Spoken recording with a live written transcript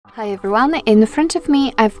Hi everyone, in front of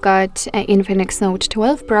me I've got Infinix Note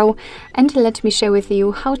 12 Pro, and let me share with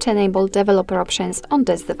you how to enable developer options on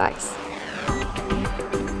this device.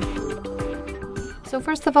 So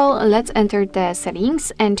first of all, let's enter the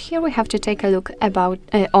settings, and here we have to take a look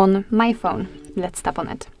on my phone. Let's tap on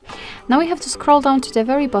it. Now we have to scroll down to the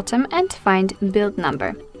very bottom and find build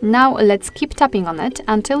number. Now let's keep tapping on it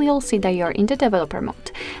until you'll see that you're in the developer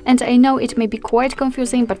mode. And I know it may be quite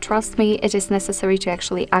confusing, but trust me, it is necessary to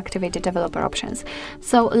actually activate the developer options.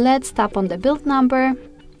 So let's tap on the build number.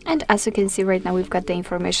 And as you can see right now, we've got the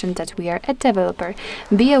information that we are a developer.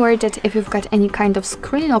 Be aware that if you've got any kind of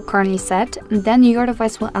screen lock currently set, then your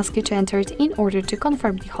device will ask you to enter it in order to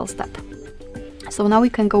confirm the whole step. So now we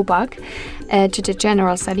can go back to the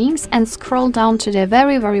general settings and scroll down to the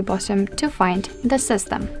very bottom to find the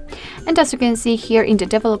system. And as you can see here in the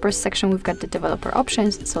developers section, we've got the developer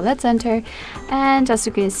options. So let's enter. And as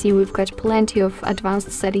you can see, we've got plenty of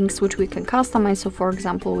advanced settings which we can customize. So for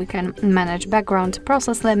example, we can manage background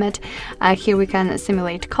process limit. Here we can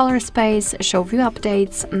simulate color space, show view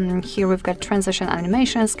updates. Here we've got transition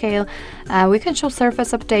animation scale. We can show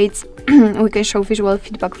surface updates. We can show visual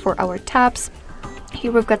feedback for our tabs. Here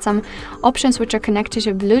we've got some options which are connected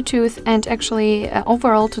to Bluetooth and actually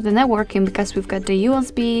overall to the networking, because we've got the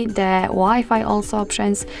USB, the Wi-Fi also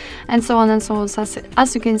options, and so on and so on. So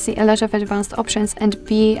as you can see, a lot of advanced options, and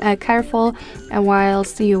be careful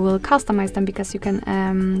whilst you will customize them, because you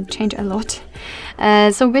can change a lot.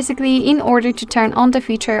 So basically, in order to turn on the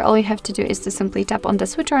feature, all you have to do is to simply tap on the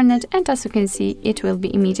switch on it, and as you can see, it will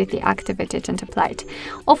be immediately activated and applied.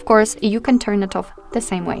 Of course, you can turn it off the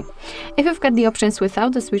same way. If you've got the options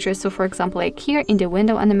without the switches, so for example, like here in the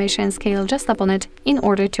window animation scale, just tap on it in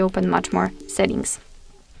order to open much more settings.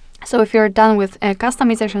 So if you're done with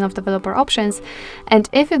customization of developer options, and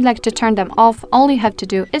if you'd like to turn them off, all you have to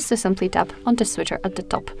do is to simply tap on the switcher at the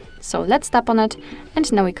top. So let's tap on it,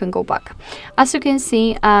 and now we can go back. As you can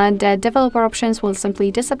see, the developer options will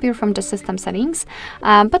simply disappear from the system settings,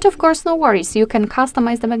 but of course, no worries, you can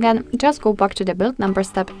customize them again. Just go back to the build number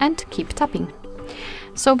step and keep tapping.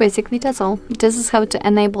 So basically that's all. This is how to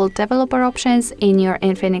enable developer options in your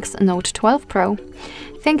Infinix Note 12 Pro.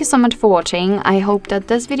 Thank you so much for watching. I hope that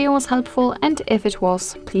this video was helpful, and if it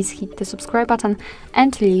was, please hit the subscribe button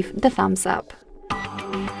and leave the thumbs up.